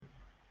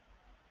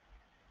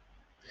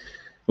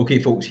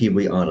Okay, folks, here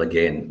we are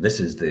again. This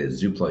is the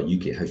Zoopla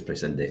UK House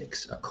Price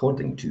Index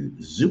according to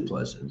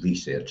Zoopla's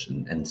research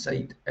and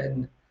insight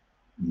in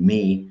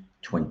May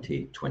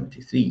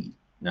 2023.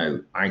 Now,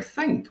 I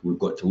think we've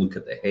got to look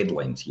at the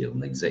headlines here in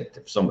the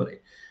executive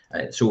summary.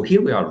 So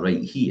here we are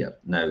right here.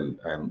 Now,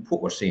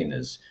 what we're saying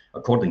is,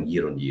 according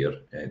year on year,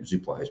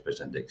 Zoopla House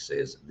Price Index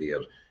says their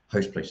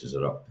house prices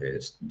are up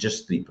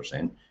just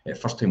 3%.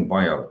 First-time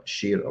buyer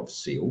share of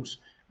sales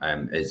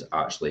is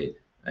actually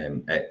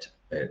at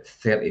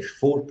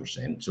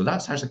 34%. So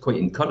that's actually quite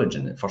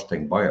encouraging that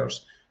first-time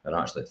buyers are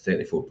actually at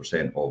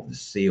 34% of the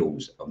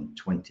sales in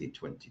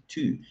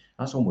 2022.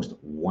 That's almost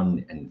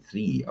 1 in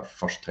 3 of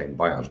first-time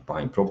buyers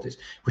buying properties,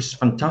 which is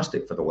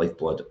fantastic for the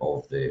lifeblood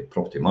of the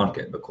property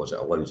market because it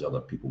allows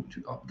other people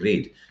to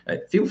upgrade.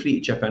 Feel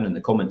free to chip in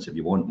the comments if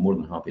you want. More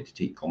than happy to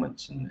take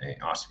comments and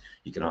ask.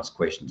 You can ask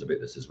questions about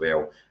this as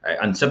well.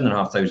 And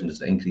 7,500 is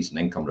the increase in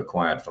income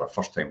required for a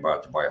first-time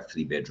buyer to buy a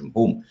 3-bedroom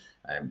home.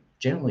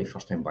 Generally,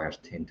 first-time buyers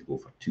tend to go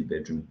for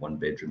 2-bedroom,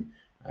 1-bedroom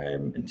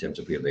in terms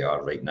of where they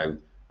are right now.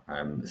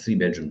 3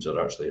 bedrooms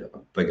are actually a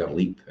bigger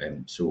leap.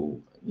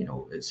 So, you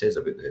know, it says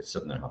about the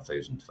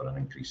 7,500 for an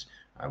increase.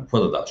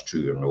 Whether that's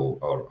true or no,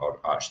 or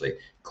actually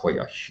quite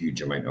a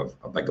huge amount of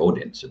a big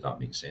audience, if that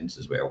makes sense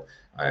as well,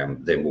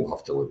 then we'll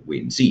have to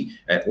wait and see.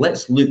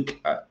 Let's look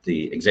at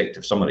the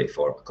executive summary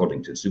for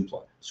according to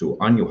Zoopla. So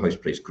annual house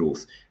price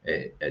growth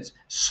is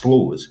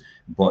slows,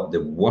 but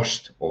the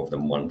worst of the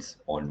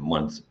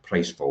month-on-month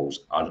price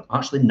falls are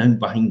actually now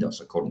behind us,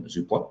 according to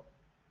Zoopla.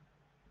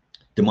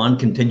 Demand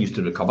continues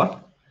to recover.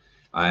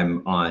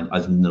 And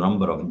as the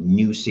number of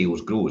new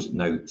sales grows.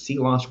 Now, see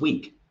last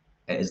week,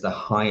 it is the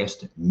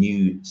highest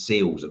new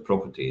sales of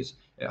properties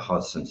it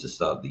has since the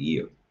start of the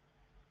year.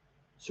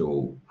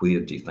 So where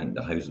do you think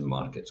the housing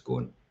market's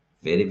going?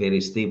 Very,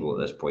 very stable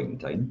at this point in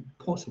time,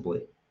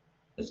 possibly.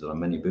 Is there a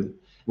mini boom?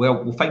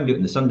 Well, we'll find out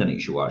in the Sunday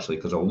night show actually,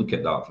 because I'll look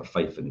at that for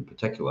Fife in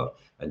particular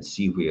and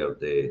see where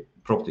the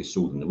properties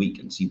sold in the week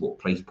and see what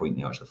price point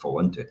they actually fall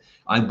into.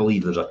 I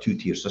believe there's a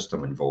two-tier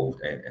system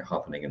involved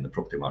happening in the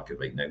property market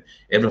right now.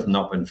 Everything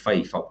up in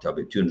Fife up to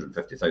about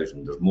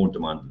 250,000, there's more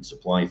demand than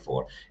supply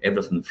for.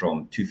 Everything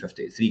from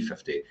 250 to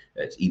 350,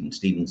 it's even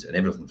Stevens, and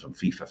everything from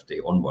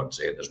 350 onwards,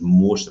 there's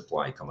more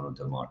supply coming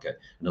onto the market.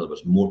 In other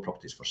words, more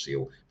properties for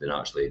sale than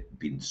actually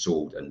being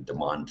sold and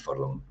demand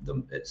for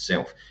them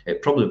itself.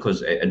 Probably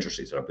because interest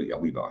rates are a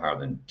wee bit higher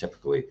than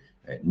typically,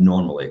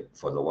 normally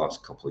for the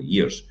last couple of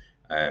years.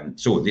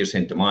 So they're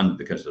saying demand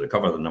because to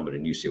recover the number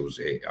of new sales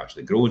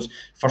actually grows.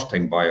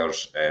 First-time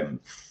buyers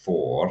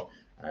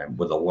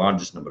with the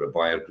largest number of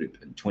buyer group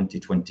in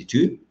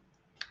 2022,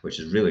 which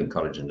is really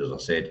encouraging, as I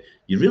said.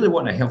 You really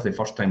want a healthy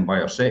first-time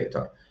buyer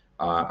sector.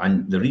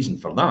 And the reason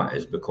for that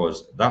is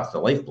because that's the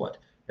lifeblood.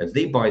 If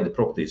they buy the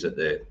properties at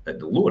the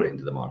lower end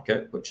of the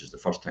market, which is the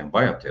first-time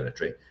buyer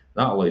territory,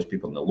 that allows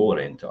people in the lower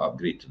end to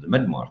upgrade to the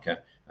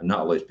mid-market, and that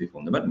allows people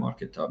in the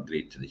mid-market to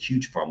upgrade to the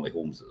huge family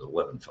homes that they're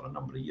living for a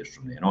number of years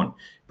from then on.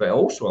 But it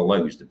also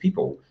allows the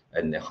people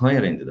in the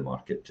higher end of the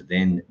market to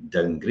then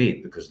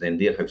downgrade because then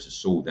their house is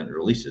sold into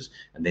releases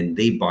and then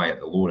they buy at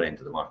the lower end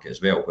of the market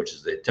as well, which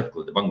is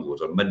typically the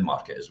bungalows or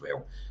mid-market as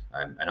well,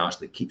 and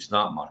actually keeps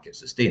that market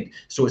sustained.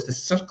 So it's the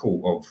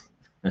circle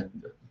of,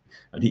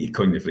 I need to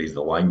coin the phrase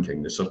the Lion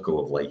King, the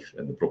circle of life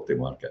in the property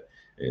market.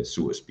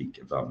 So to speak,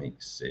 if that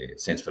makes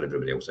sense for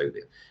everybody else out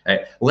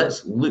there.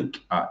 Let's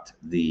look at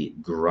the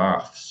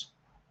graphs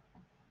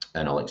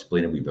and I'll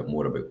explain a wee bit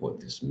more about what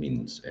this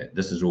means.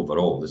 This is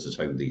overall, this is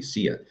how they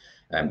see it.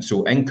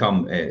 So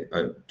income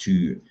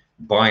to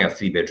buy a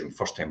 3-bedroom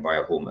first-time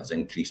buyer home has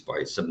increased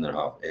by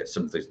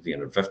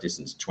 7,350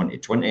 since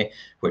 2020,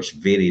 which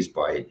varies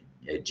by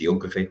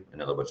geography,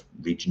 in other words,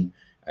 region.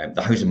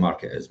 The housing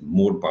market is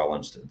more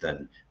balanced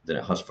than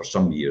it has for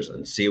some years,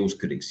 and sales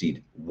could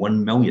exceed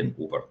 1 million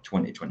over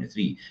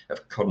 2023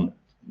 if current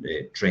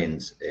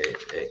trends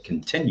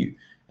continue.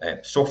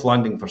 Soft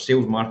landing for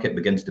sales market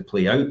begins to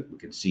play out. We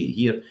can see it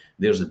here.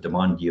 There's the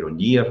demand year on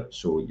year.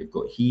 So you've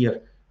got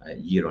here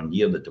year on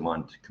year the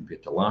demand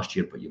compared to last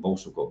year, but you've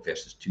also got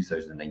versus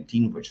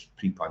 2019, which is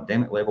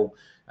pre-pandemic level.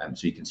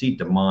 So you can see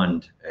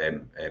demand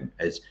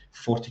is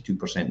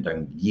 42%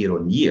 down year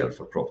on year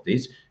for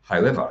properties.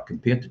 However,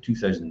 compared to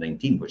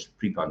 2019, which is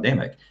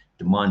pre-pandemic,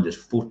 demand is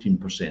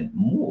 14%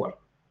 more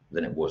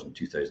than it was in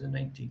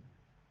 2019.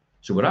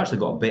 So we've actually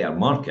got a better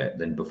market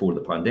than before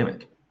the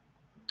pandemic.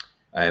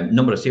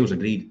 Number of sales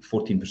agreed,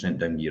 14%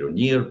 down year on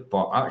year,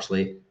 but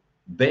actually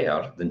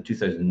better than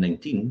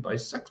 2019 by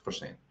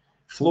 6%.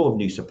 Flow of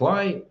new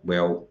supply,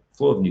 well,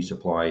 flow of new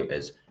supply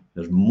is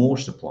there's more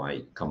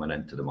supply coming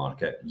into the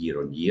market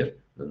year on year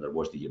than there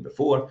was the year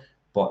before,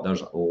 but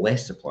there's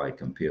less supply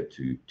compared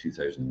to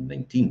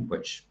 2019,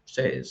 which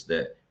says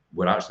that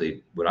we're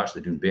actually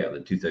doing better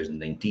than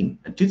 2019.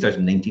 And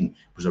 2019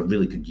 was a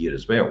really good year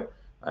as well.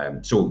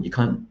 So you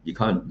can't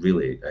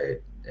really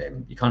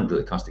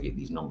castigate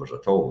these numbers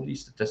at all,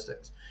 these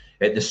statistics.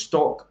 The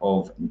stock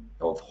of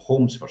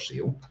homes for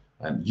sale,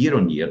 year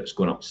on year, it's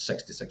gone up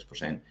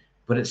 66%,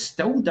 but it's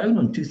still down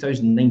on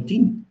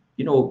 2019.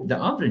 you know,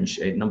 the average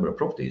number of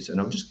properties,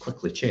 and I'll just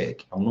quickly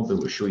check. I'll not be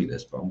able to show you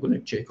this, but I'm going to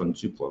check on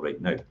Zoopla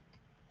right now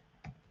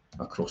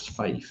across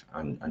 5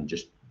 and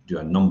just do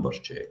a numbers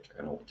check.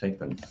 And I'll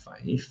type in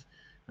 5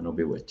 and I'll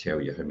be able to tell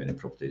you how many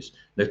properties.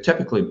 Now,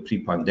 typically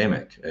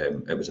pre-pandemic,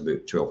 it was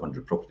about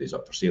 1,200 properties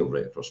up for sale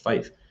right across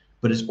 5.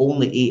 But it's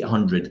only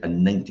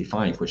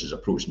 895, which is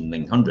approaching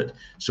 900.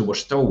 So we're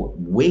still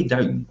way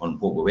down on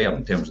what we were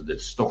in terms of the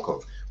stock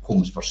of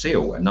homes for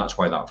sale. And that's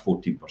why that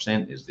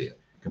 14% is there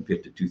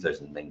compared to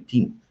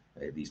 2019,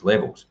 these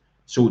levels.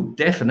 So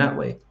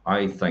definitely,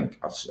 I think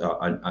a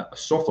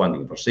soft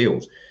landing for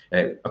sales.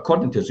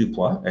 According to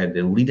Zoopla,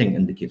 the leading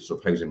indicators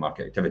of housing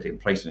market activity and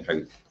pricing,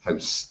 how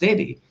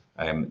steady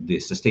the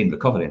sustained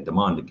recovery in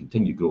demand and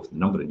continued growth in the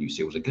number of new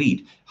sales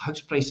agreed.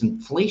 House price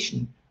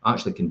inflation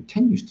actually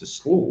continues to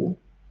slow,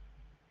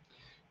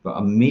 but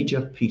a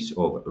major piece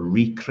of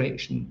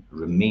recorrection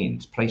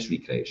remains, price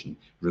recorrection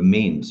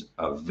remains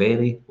a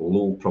very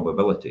low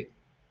probability.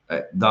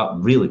 That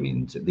really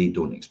means that they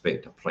don't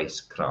expect a price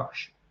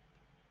crash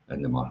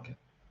in the market.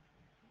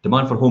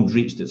 Demand for homes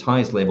reached its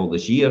highest level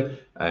this year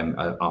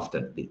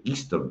after the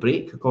Easter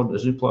break, according to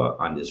Zoopla,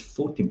 and is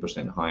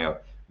 14% higher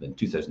than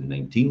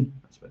 2019.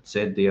 That's what it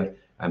said there.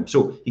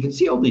 So you can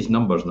see all these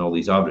numbers and all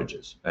these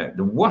averages.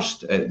 The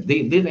worst,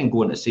 they then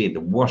go on to say the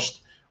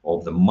worst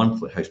of the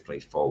monthly house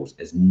price falls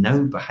is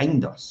now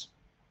behind us.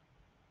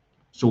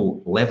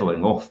 So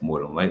leveling off more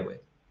than likely.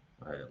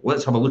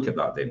 Let's have a look at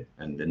that then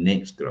in the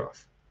next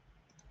graph.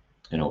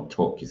 And I'll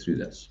talk you through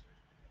this.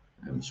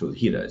 So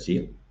here it is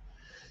here.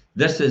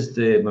 This is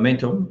the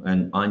momentum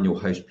in annual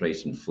house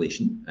price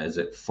inflation as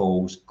it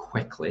falls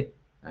quickly.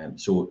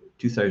 So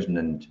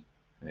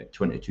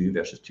 2022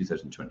 versus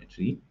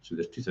 2023. So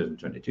there's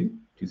 2022,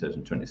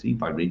 2023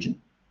 by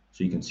region.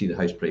 So you can see the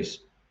house price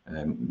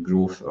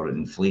growth or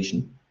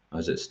inflation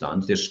as it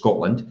stands. There's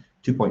Scotland,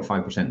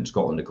 2.5% in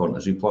Scotland according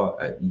to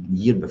Zoopla.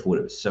 Year before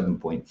it was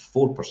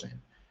 7.4%.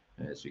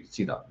 So you can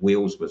see that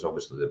Wales was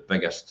obviously the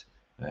biggest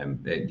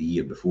the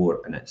year before,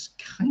 and it's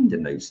kind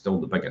of now still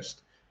the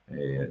biggest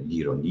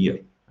year on year.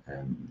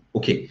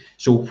 Okay,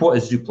 so what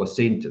is Zoopla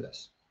saying to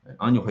this?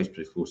 Annual house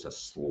price growth has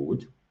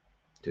slowed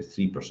to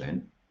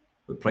 3%,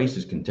 but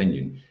prices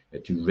continuing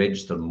to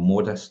register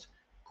modest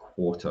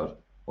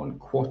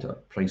quarter-on-quarter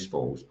price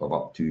falls of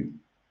up to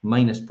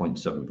minus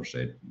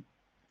 0.7%.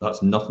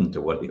 That's nothing to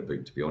worry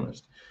about, to be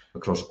honest,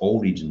 across all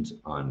regions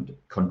and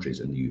countries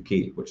in the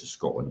UK, which is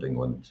Scotland,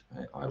 England,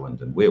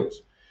 Ireland, and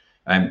Wales.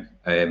 And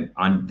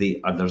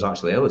there's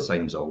actually other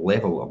signs a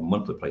level of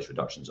monthly price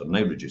reductions are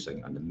now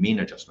reducing, and the main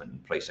adjustment in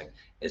pricing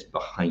is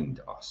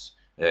behind us.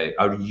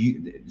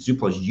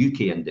 Zoopla's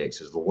UK index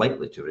is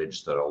likely to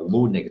register a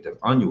low negative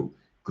annual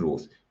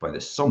growth by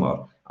the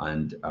summer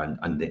and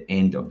the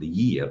end of the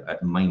year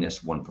at minus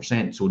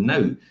 1%. So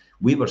now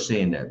we were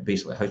saying that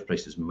basically house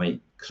prices might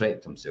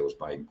correct themselves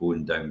by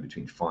going down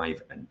between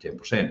 5 and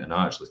 10%, and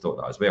I actually thought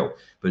that as well.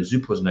 But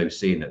Zoopla's now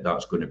saying that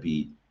that's going to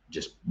be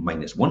just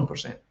minus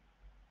 1%.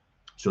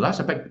 So that's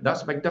a big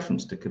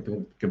difference to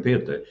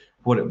compared to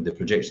what the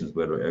projections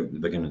were at the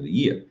beginning of the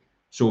year.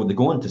 So they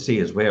go on to say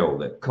as well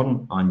that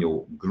current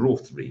annual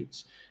growth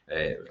rates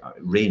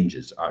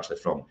ranges actually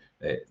from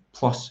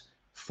plus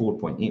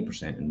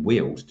 4.8% in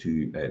Wales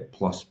to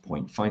plus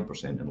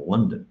 0.5% in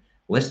London,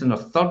 less than a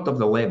third of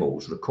the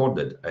levels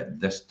recorded at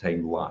this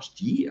time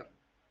last year.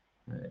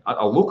 At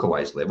a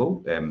localized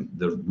level,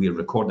 we're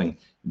recording,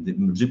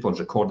 Zoopla's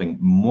recording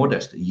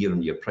modest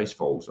year-on-year price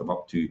falls of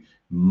up to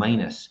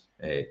minus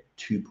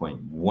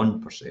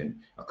 2.1%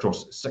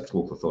 across 6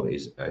 local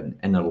authorities in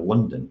inner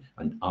London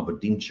and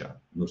Aberdeenshire.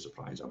 No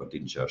surprise,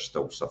 Aberdeenshire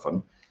still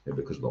suffering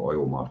because of the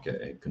oil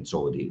market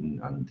consolidating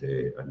and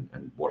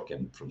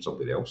working from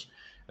somebody else.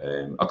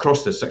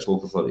 Across the 6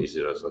 local authorities,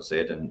 as I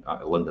said, in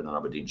London and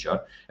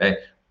Aberdeenshire,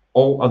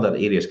 all other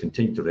areas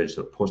continue to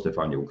register positive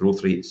annual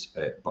growth rates,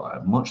 but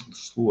at a much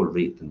slower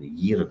rate than the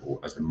year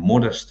ago, as the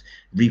modest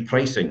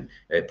repricing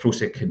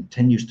process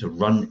continues to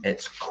run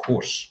its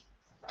course.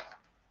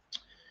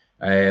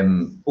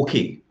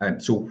 Okay,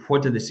 so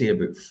what did they say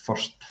about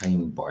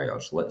first-time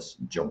buyers? Let's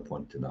jump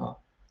onto that,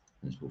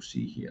 as we'll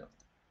see here.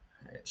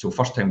 So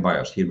first-time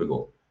buyers, here we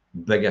go.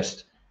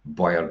 Biggest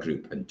buyer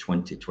group in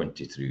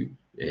 2022.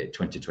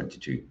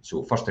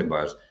 So first-time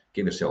buyers,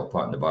 give yourself a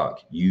pat on the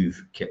back.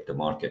 You've kept the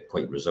market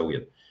quite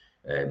resilient.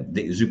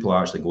 The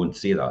Zoopla actually going to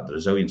say that the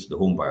resilience of the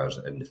home buyers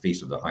in the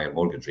face of the higher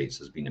mortgage rates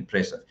has been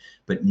impressive,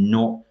 but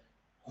not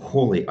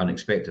wholly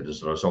unexpected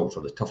as a result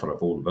of the tougher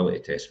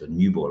affordability test for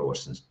new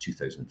borrowers since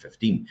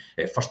 2015.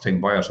 First-time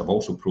buyers have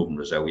also proven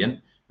resilient,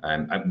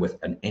 with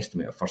an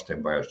estimate of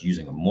first-time buyers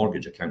using a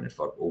mortgage accounted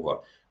for over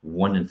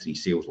 1 in 3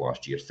 sales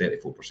last year,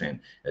 34%.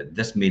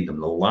 This made them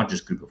the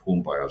largest group of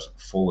home buyers,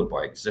 followed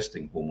by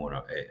existing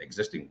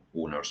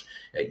owners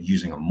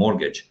using a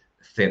mortgage,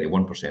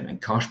 31%, and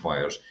cash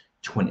buyers,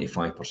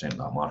 25% of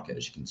that market,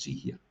 as you can see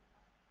here.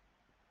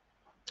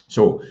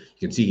 So you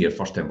can see here,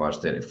 first-time buyers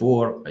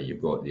 34,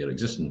 you've got your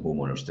existing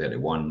homeowners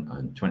 31,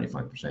 and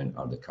 25%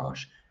 are the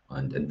cash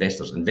And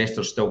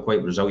investors still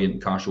quite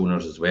resilient, cash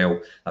owners as well.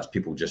 That's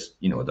people just,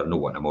 they're not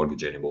wanting a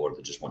mortgage anymore,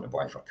 they just want to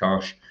buy for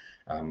cash.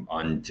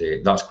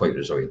 That's quite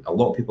resilient. A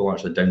lot of people are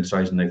actually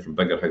downsizing now from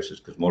bigger houses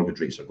because mortgage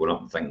rates are going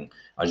up and thinking,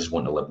 I just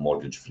want to live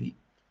mortgage free.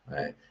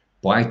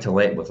 Buy to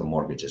let with a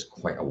mortgage is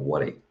quite a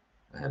worry,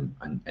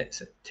 and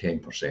it's at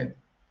 10%.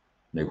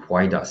 Now,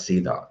 why do I say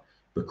that?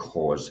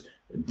 Because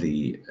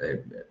the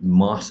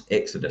mass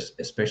exodus,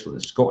 especially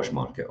the Scottish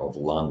market of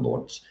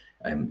landlords,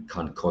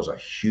 can cause a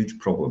huge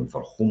problem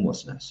for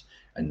homelessness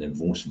in the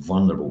most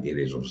vulnerable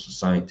areas of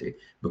society,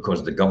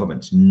 because the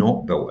government's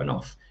not built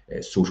enough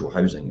social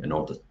housing in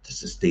order to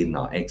sustain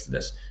that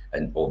exodus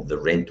and of the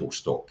rental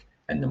stock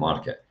in the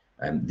market.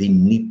 They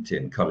need to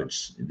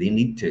encourage,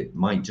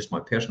 my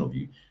personal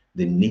view,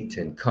 they need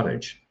to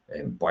encourage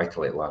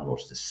buy-to-let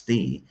landlords to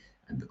stay.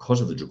 And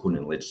because of the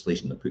draconian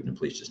legislation they're putting in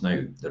place just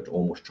now, they're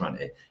almost trying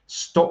to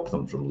stop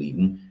them from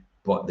leaving,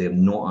 but they're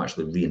not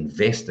actually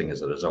reinvesting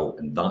as a result.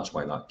 And that's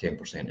why that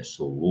 10% is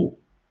so low.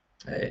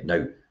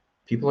 Now,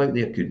 people out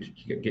there could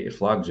get your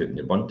flags out in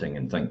your bunting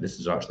and think this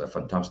is actually a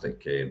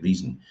fantastic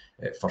reason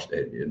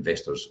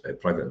investors,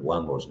 private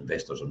landlords,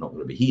 investors are not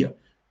going to be here.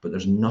 But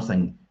there's no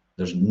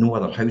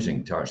other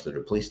housing to actually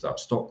replace that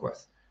stock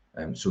with.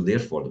 So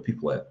therefore, the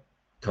people that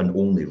can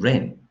only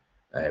rent,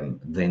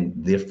 then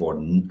therefore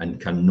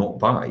and cannot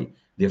buy,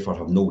 therefore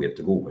have nowhere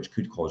to go, which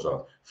could cause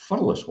a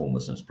furless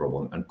homelessness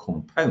problem and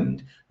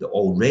compound the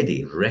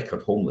already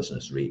record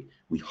homelessness rate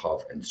we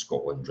have in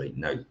Scotland right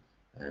now.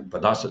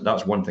 But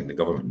that's one thing the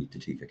government need to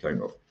take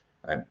account of.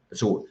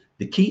 So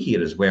the key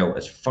here as well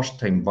is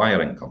first-time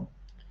buyer income.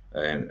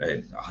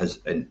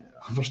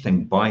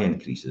 First-time buy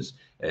increases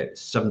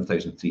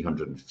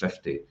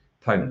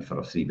 £7,350 for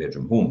a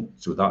three-bedroom home.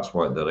 So that's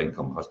why their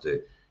income has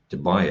to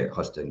buy it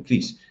has to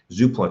increase.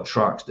 Zoopla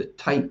tracks the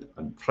type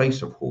and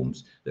price of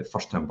homes that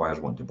first-time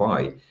buyers want to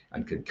buy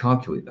and can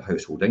calculate the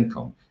household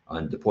income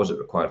and deposit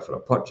required for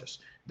a purchase.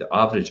 The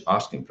average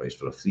asking price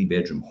for a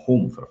three-bedroom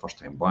home for a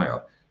first-time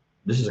buyer,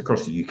 this is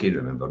across the UK,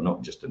 remember,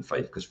 not just in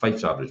Fife, because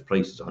Fife's average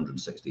price is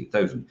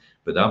 168,000,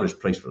 but the average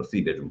price for a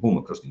three-bedroom home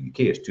across the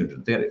UK is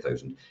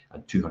 230,000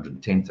 and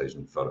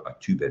 210,000 for a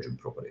two-bedroom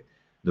property.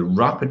 The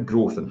rapid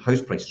growth in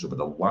house prices over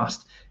the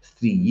last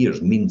 3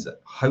 years means that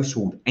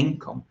household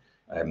income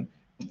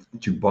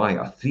to buy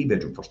a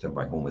three-bedroom first-time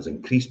buy home has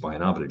increased by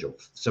an average of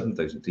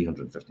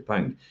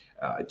 £7,350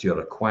 to a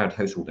required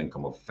household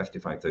income of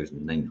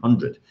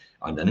 £55,900,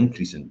 and an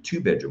increase in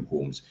two-bedroom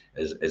homes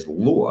is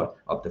lower,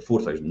 up to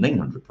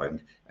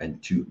 £4,900,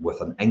 and with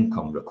an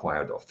income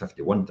required of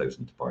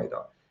 £51,000 to buy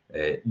that.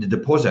 The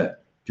deposit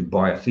to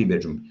buy a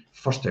three-bedroom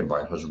first-time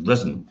buyer has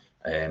risen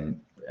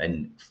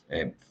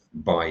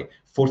by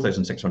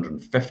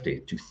 4,650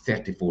 to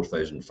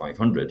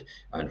 34,500,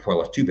 and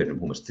while a two-bedroom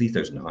home is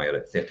 3,000 higher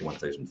at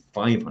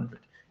 31,500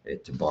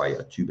 to buy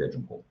a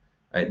two-bedroom home.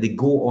 They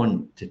go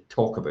on to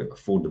talk about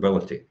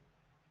affordability.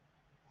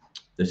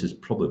 This is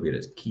probably where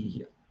it's key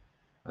here.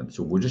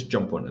 So we'll just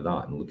jump onto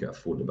that and look at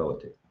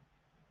affordability.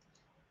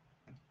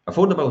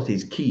 Affordability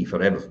is key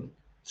for everything.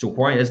 So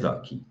why is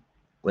that key?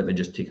 Let me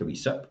just take a wee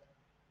sip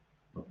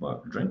of my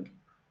drink.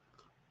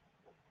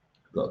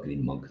 I've got a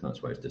green mug,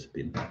 that's why it's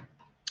disappearing.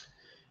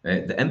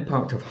 The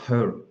impact of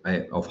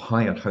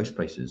higher house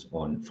prices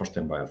on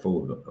first-time buyer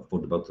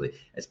affordability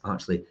is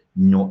actually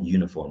not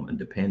uniform and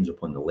depends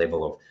upon the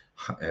level of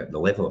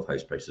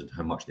house prices and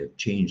how much they've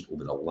changed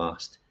over the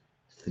last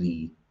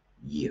 3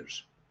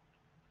 years.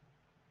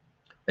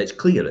 It's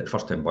clear that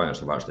first-time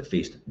buyers have actually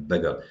faced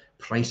bigger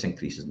price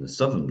increases in the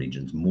southern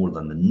regions more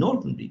than the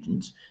northern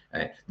regions.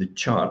 The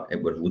chart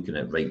that we're looking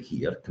at right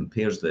here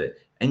compares the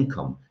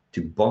income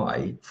to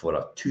buy for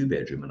a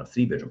two-bedroom and a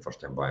three-bedroom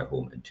first-time buyer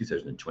home in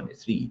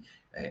 2023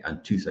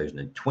 and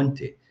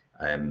 2020,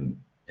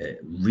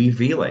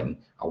 revealing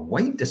a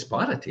wide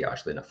disparity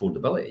actually in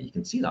affordability. You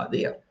can see that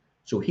there.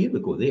 So here we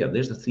go there.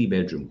 There's the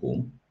three-bedroom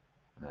home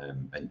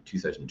in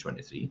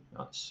 2023.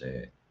 That's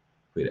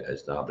where it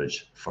is. The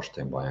average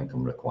first-time buyer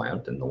income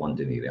required in the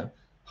London area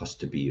has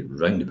to be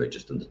round about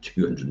just under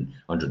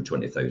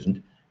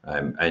 120,000.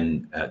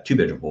 And a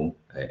two-bedroom home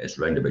is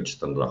round about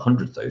just under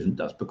 100,000.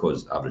 That's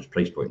because the average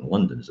price point in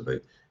London is about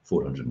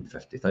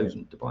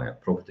 450,000 to buy a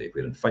property,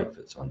 where in Fife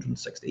it's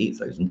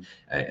 168,000,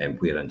 and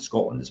where in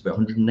Scotland it's about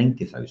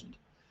 190,000.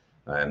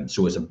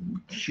 So it's a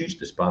huge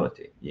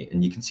disparity,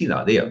 and you can see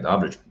that there. The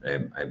average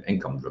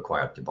income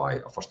required to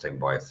buy a first-time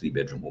buy a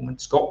three-bedroom home in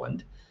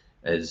Scotland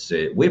is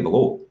way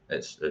below.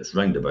 It's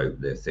round about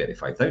the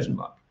 35,000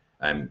 mark,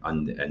 and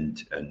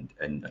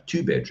a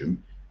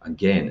two-bedroom,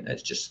 again,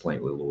 it's just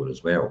slightly lower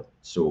as well.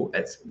 So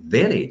it's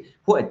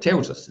what it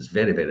tells us is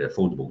very, very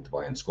affordable to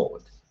buy in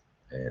Scotland.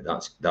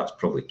 That's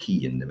probably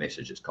key in the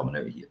message that's coming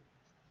out here.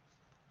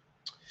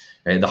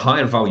 The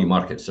higher value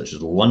markets such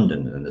as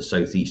London and the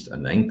southeast,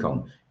 and the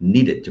income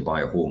needed to buy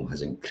a home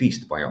has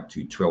increased by up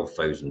to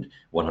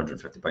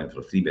 £12,150 for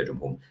a three-bedroom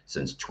home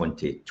since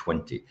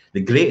 2020. The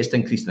greatest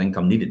increase in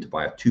income needed to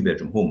buy a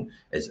two-bedroom home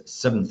is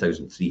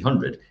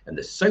 £7,300 in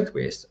the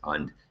southwest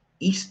and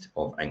east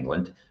of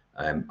England,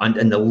 And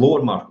in the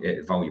lower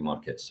market value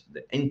markets,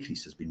 the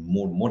increase has been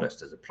more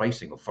modest as the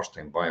pricing of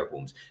first-time buyer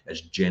homes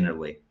is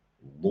generally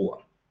lower.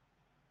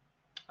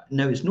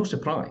 Now, it's no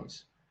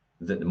surprise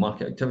that the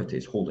market activity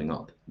is holding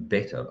up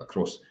better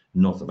across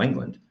north of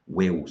England,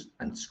 Wales,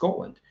 and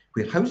Scotland,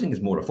 where housing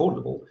is more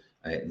affordable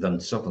than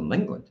southern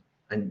England.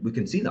 And we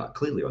can see that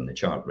clearly on the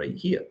chart right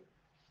here.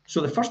 So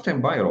the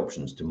first-time buyer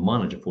options to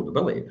manage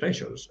affordability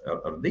pressures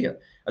are there.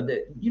 And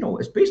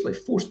it's basically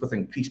faced with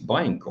increased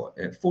buying costs.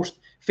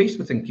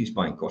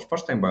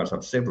 First-time buyers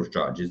have several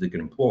strategies they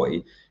can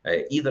employ,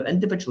 either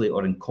individually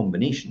or in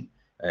combination.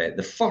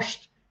 The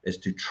first is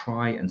to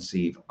try and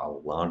save a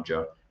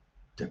larger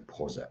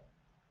deposit,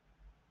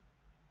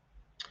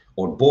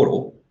 or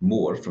borrow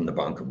more from the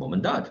bank of mum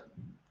and dad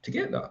to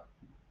get that.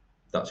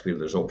 That's where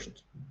there's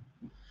options.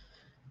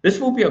 This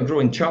will be a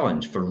growing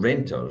challenge for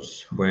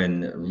renters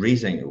when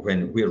rising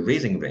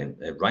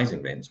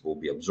rents will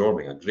be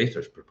absorbing a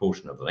greater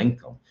proportion of their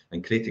income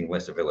and creating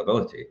less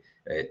availability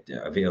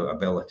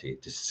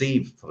to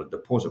save for a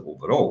deposit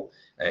overall,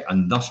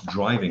 and thus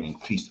driving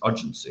increased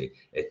urgency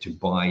to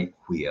buy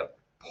where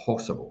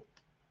possible.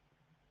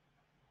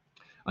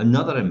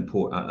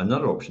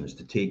 Another option is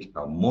to take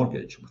a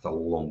mortgage with a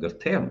longer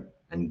term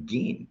and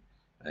gain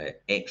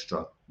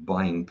extra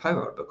buying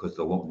power, because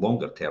the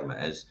longer term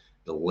it is,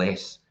 the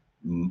less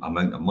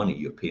amount of money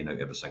you're paying out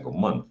every single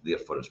month.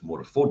 Therefore, it's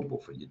more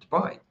affordable for you to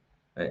buy.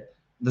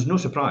 There's no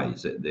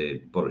surprise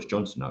that Boris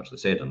Johnson actually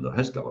said under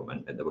his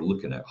government that they were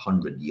looking at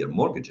 100-year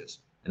mortgages.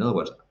 In other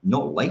words,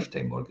 not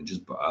lifetime mortgages,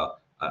 but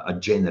a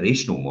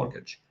generational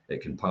mortgage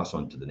that can pass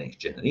on to the next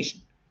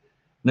generation.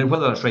 Now,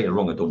 whether that's right or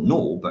wrong, I don't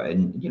know, but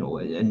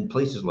in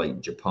places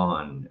like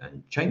Japan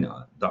and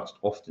China, that's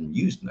often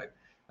used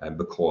now,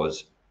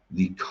 because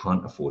they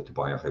can't afford to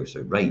buy a house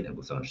outright and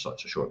within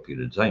such a short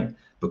period of time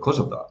because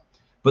of that.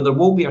 But there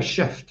will be a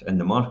shift in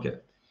the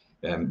market,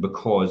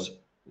 because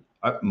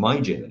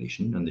my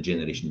generation and the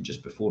generation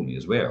just before me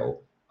as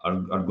well are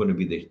going to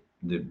be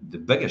the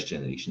biggest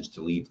generations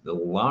to leave the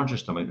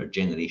largest amount of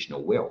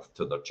generational wealth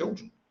to their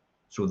children.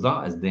 So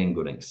that is then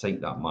going to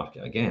excite that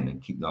market again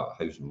and keep that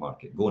housing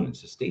market going and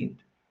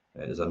sustained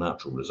as a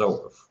natural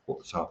result of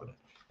what's happening,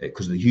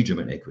 because of the huge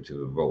amount of equity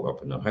we've built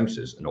up in our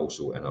houses and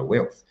also in our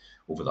wealth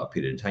over that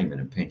period of time,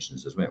 and in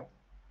pensions as well.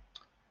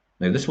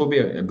 Now, this will be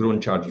a growing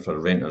challenge for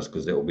renters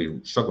because they will be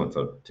struggling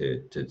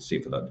to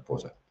save for that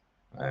deposit.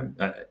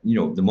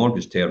 The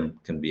mortgage term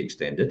can be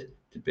extended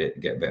to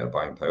get better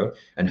buying power,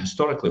 and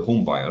historically,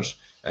 home buyers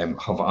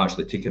have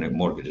actually taken out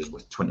mortgages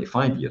with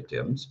 25-year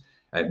terms.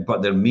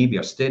 But there may be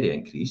a steady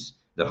increase.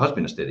 There has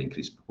been a steady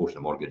increase in proportion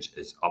of mortgage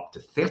is up to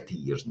 30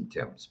 years in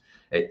terms.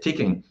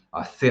 Taking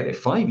a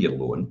 35-year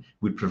loan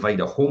would provide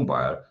a home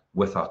buyer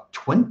with a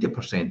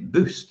 20%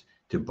 boost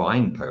to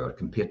buying power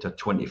compared to a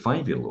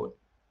 25-year loan.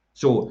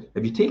 So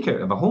if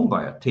a home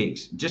buyer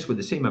takes, just with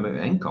the same amount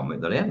of income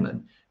that they're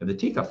earning, if they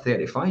take a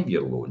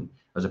 35-year loan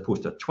as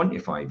opposed to a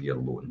 25-year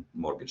loan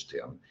mortgage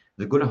term,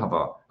 they're going to have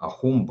a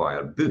home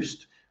buyer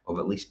boost of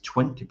at least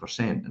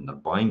 20% in their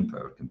buying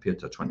power compared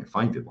to a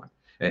 25-year one.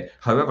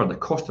 However, the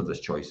cost of this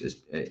choice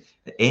the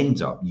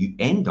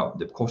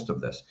cost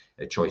of this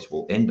choice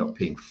will end up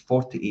paying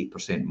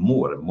 48%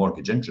 more in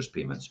mortgage interest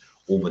payments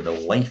over the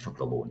life of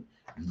the loan.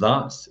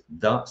 That's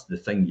the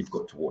thing you've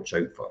got to watch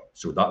out for.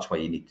 So that's why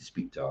you need to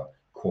speak to a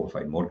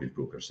qualified mortgage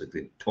broker so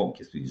they talk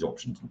you through these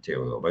options and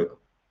tell you about them.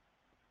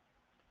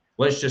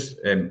 Let's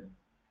just kind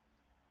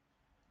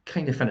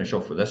of finish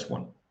off with this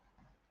one.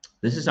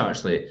 This is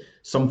actually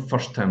some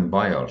first-time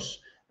buyers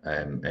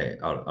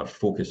are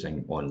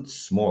focusing on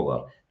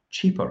smaller,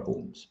 cheaper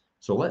homes.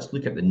 So let's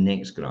look at the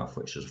next graph,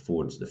 which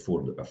affords the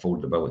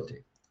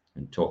affordability,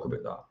 and talk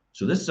about that.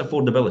 So this is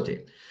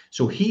affordability.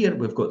 So here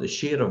we've got the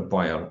share of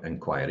buyer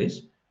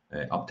inquiries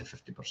up to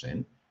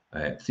 50%,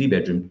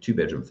 3-bedroom,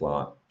 2-bedroom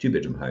flat,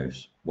 2-bedroom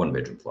house,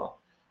 1-bedroom flat.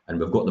 And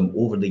we've got them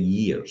over the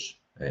years,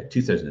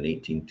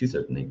 2018,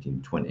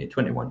 2019, 20,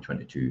 21,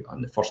 22,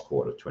 and the first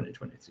quarter of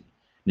 2023.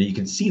 Now you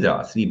can see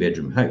that a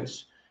 3-bedroom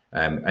house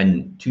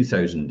in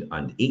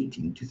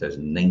 2018,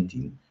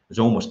 2019 is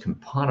almost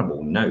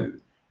comparable now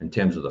in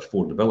terms of the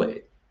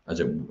affordability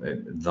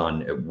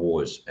than it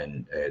was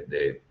in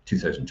the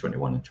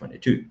 2021 and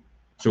 22.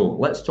 So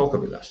let's talk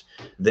about this.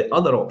 The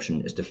other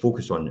option is to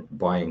focus on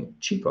buying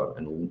cheaper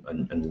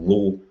and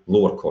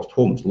lower cost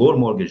homes. Lower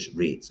mortgage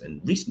rates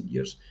in recent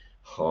years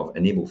have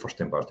enabled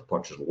first-time buyers to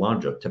purchase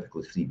larger,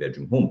 typically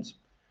 3-bedroom homes.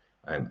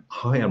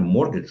 Higher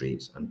mortgage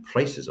rates and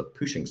prices are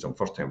pushing some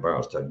first-time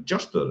buyers to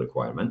adjust their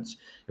requirements,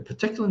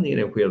 particularly in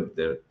the area where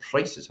the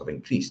prices have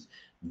increased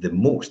the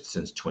most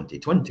since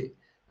 2020.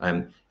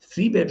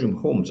 3-bedroom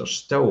homes are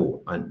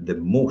still the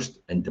most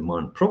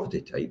in-demand property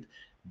type,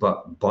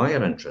 but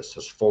buyer interest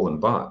has fallen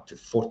back to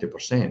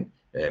 40%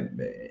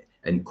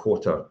 in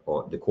quarter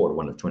 1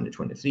 of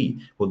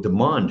 2023. Well,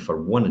 demand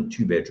for 1 and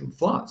 2-bedroom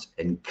flats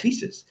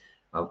increases.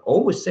 I've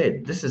always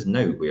said this is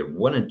now where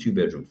 1 and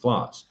 2-bedroom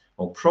flats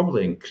will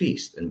probably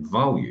increase in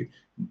value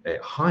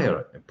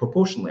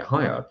proportionally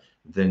higher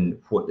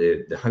than what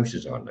the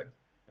houses are now.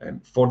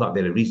 for that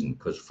very reason,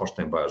 because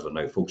first-time buyers are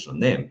now focusing on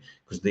them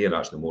because they are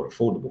actually more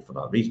affordable for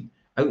that reason.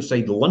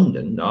 Outside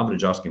London, the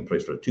average asking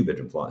price for a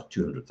two-bedroom flat is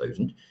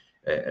 200,000,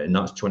 and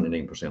that's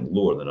 29%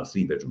 lower than a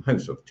three-bedroom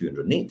house of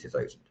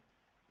 280,000.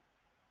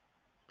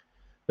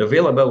 The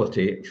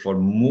availability for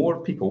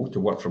more people to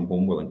work from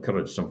home will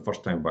encourage some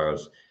first-time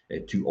buyers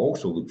to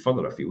also look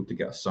further afield to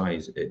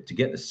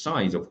get the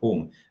size of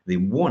home they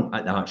want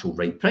at the actual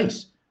right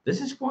price.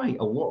 This is why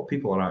a lot of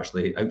people are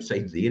actually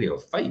outside the area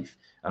of Fife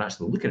and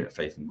actually looking at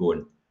Fife and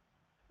going,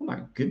 "Oh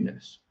my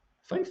goodness,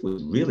 Fife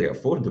was really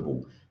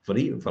affordable for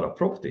a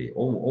property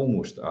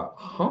almost at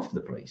half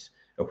the price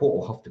of what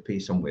I'll have to pay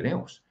somewhere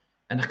else,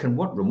 and I can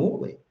work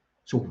remotely.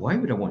 So why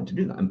would I want to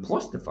do that?" And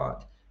plus the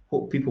fact,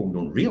 what people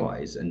don't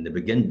realise, and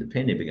the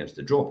penny begins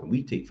to drop, and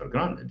we take for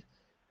granted,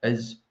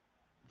 is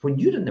when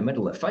you're in the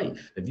middle of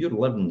Fife, if you're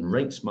living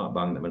right smack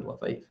bang in the middle of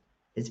Fife,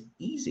 it's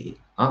easy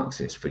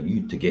access for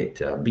you to get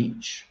to a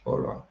beach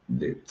or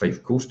the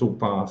Fife Coastal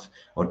Path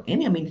or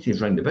any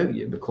amenities round about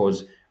you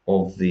because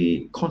of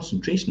the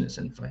concentration that's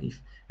in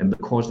Fife and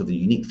because of the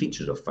unique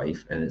features of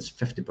Fife, and it's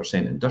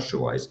 50%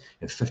 industrialised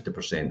and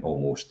 50%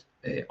 almost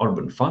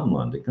urban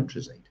farmland and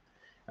countryside.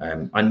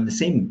 And the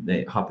same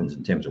happens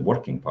in terms of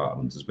working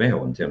patterns as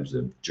well, in terms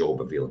of job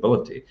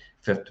availability,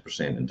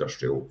 50%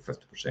 industrial,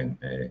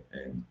 50%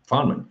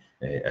 farming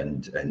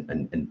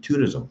and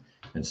tourism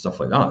and stuff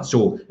like that.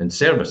 So, and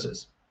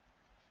services.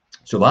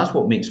 So that's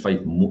what makes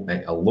Fife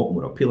a lot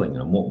more appealing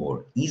and a lot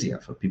more easier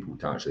for people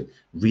to actually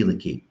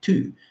relocate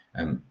to,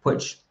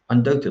 which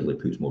undoubtedly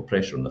puts more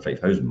pressure on the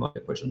Fife housing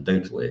market, which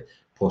undoubtedly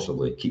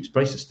possibly keeps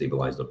prices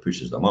stabilised or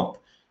pushes them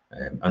up,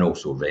 and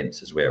also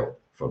rents as well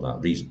for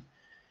that reason.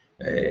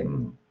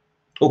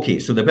 Okay,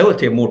 so the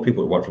ability of more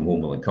people to work from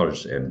home will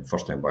encourage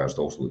first-time buyers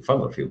to also look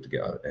further afield to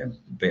get a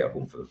better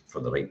home for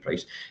the right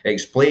price. It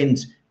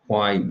explains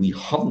why we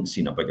haven't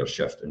seen a bigger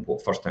shift in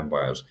what first-time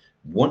buyers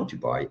want to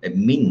buy. It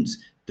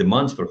means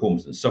demands for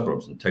homes in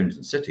suburbs and towns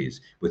and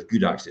cities with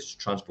good access to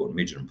transport and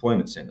major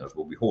employment centres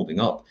will be holding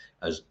up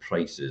as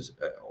prices,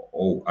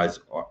 as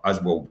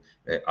will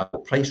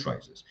price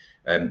rises.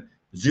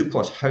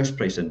 Zoopla's house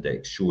price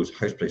index shows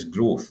house price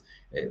growth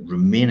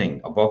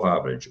remaining above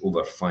average,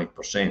 over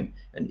 5%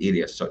 in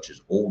areas such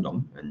as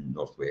Oldham in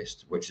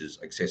Northwest, which is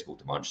accessible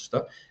to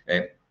Manchester,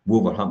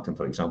 Wolverhampton,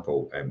 for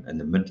example, in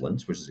the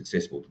Midlands, which is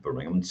accessible to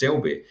Birmingham, and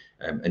Selby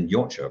in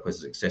Yorkshire, which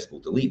is accessible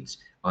to Leeds,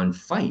 and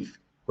Fife,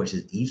 which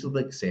is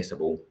easily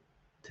accessible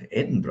to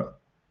Edinburgh.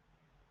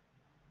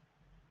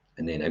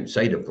 And then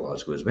outside of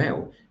Glasgow as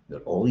well, they're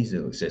all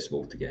easily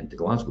accessible to get into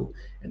Glasgow.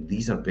 And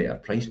these are better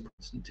price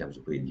points in terms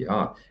of where you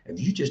are. If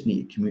you just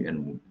need to commute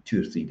in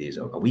 2 or 3 days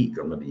a week,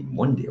 or maybe even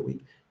 1 day a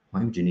week,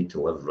 why would you need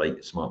to live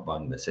right smart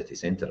bang in the city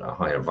centre at a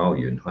higher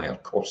value and higher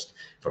cost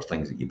for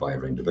things that you buy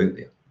around about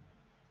there?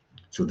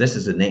 So this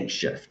is the next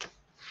shift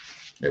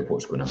of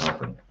what's going to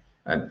happen.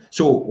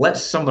 So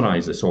let's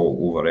summarise this all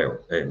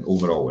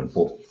overall and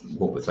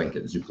what we think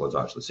that Zoopla is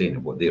actually saying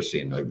and what they're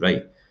saying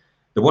outright.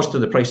 The worst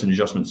of the pricing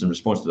adjustments in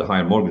response to the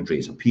higher mortgage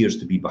rates appears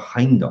to be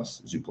behind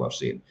us, Zoopla are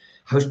saying.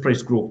 House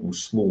price growth will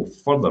slow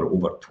further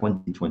over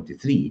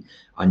 2023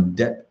 and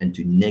dip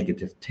into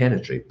negative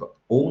territory, but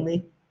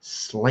only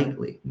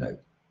slightly now.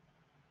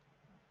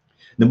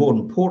 The more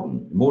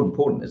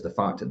important is the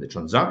fact that the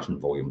transaction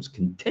volumes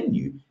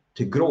continue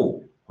to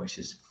grow, which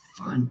is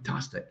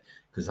fantastic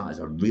because that is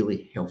a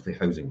really healthy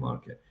housing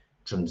market.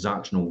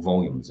 Transactional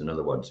volumes, in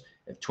other words,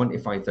 if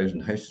 25,000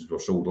 houses were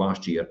sold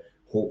last year,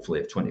 hopefully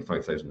if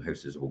 25,000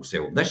 houses will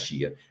sell this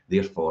year,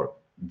 therefore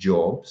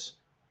jobs,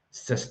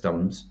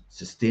 systems,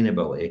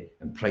 sustainability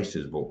and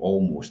prices will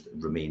almost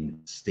remain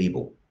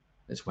stable.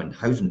 It's when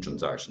housing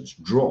transactions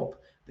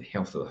drop, the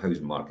health of the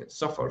housing market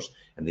suffers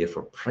and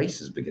therefore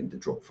prices begin to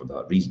drop for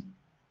that reason.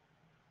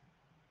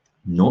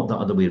 Not the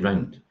other way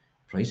around.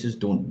 Prices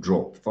don't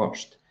drop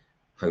first,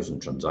 housing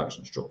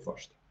transactions drop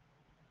first.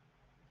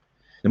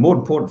 The more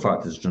important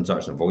factor is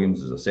transaction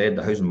volumes. As I said,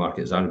 the housing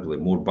market is arguably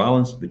more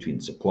balanced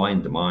between supply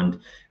and demand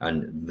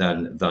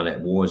than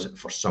it was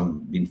for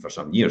some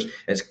years.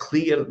 It's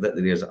clear that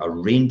there is a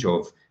range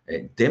of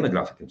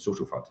demographic and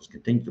social factors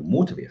continue to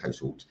motivate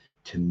households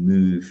to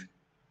move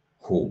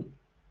home.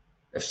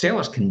 If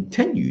sellers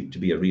continue to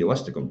be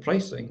realistic on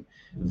pricing,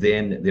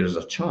 then there is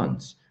a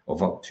chance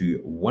of up to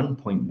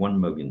 1.1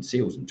 million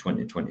sales in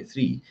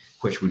 2023,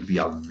 which would be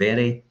a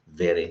very,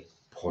 very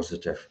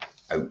positive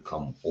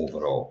outcome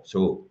overall.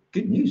 So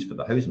good news for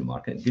the housing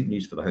market, good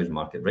news for the housing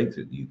market right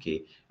through the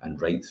UK and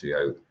right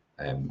throughout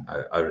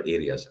our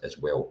areas as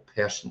well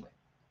personally.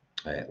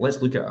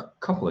 Let's look at a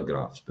couple of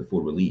graphs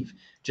before we leave,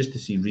 just to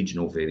see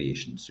regional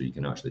variations so you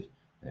can actually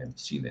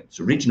see them.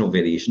 So regional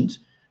variations,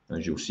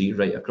 as you'll see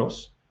right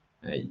across,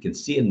 you can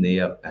see in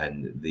there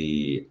in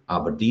the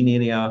Aberdeen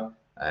area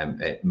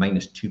at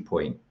minus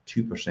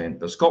 2.2%,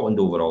 but Scotland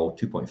overall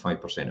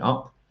 2.5%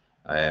 up,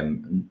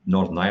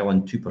 Northern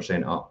Ireland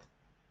 2% up.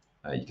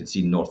 You can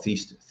see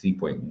Northeast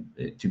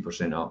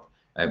 3.2% up.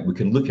 We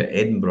can look at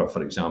Edinburgh,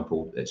 for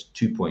example. It's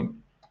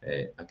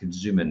I can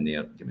zoom in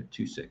there. Give me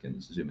 2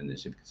 seconds. Zoom in there,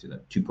 see if you can see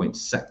that.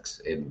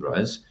 2.6 Edinburgh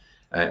is.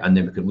 And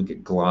then we could look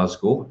at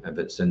Glasgow, if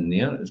it's in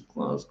there. Is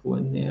Glasgow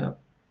in there?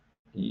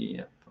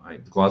 Yeah,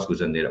 right.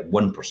 Glasgow's in there at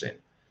 1%.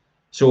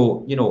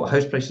 So, you know,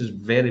 house prices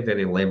very,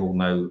 very level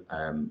now.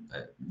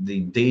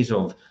 The days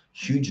of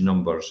huge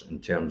numbers in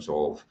terms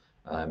of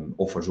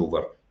offers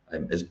over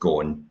is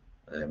gone.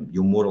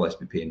 You'll more or less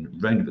be paying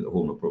round about the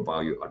home report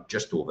value or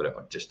just over it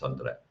or just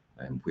under it,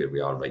 where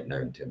we are right now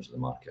in terms of the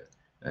market.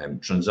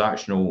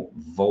 Transactional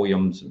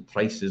volumes and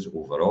prices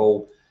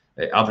overall.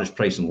 Average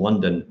price in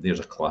London, there's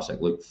a classic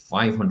look,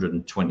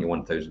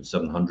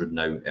 521,700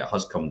 now. It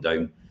has come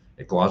down.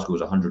 Glasgow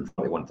is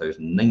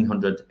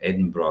 141,900.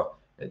 Edinburgh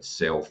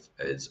itself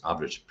is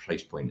average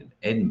price point in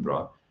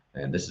Edinburgh,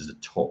 and this is the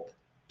top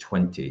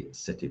 20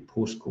 city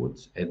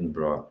postcodes.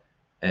 Edinburgh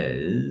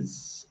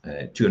is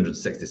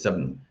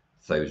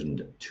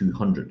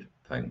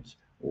 £267,200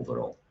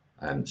 overall.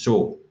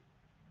 So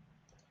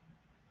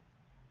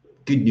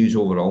good news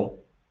overall,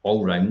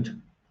 all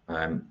round.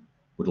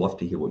 Would love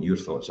to hear what your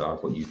thoughts are,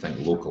 what you think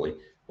locally,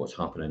 what's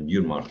happening in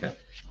your market.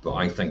 But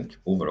I think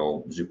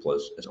overall, Zoopla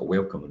is a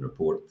welcoming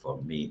report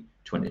for May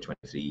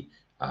 2023,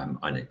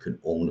 and it could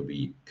only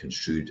be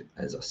construed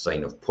as a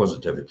sign of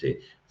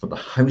positivity for the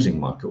housing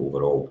market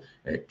overall,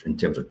 in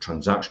terms of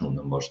transactional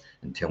numbers,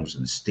 in terms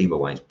of the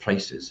stabilised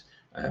prices.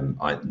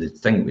 The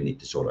thing we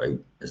need to sort out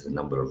is the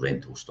number of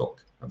rental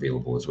stock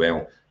available as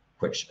well,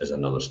 which is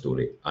another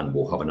story, and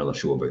we'll have another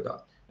show about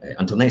that.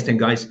 Until next time,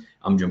 guys,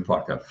 I'm Jim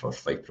Parker for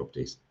Fife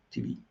Properties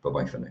TV.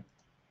 Bye-bye for now.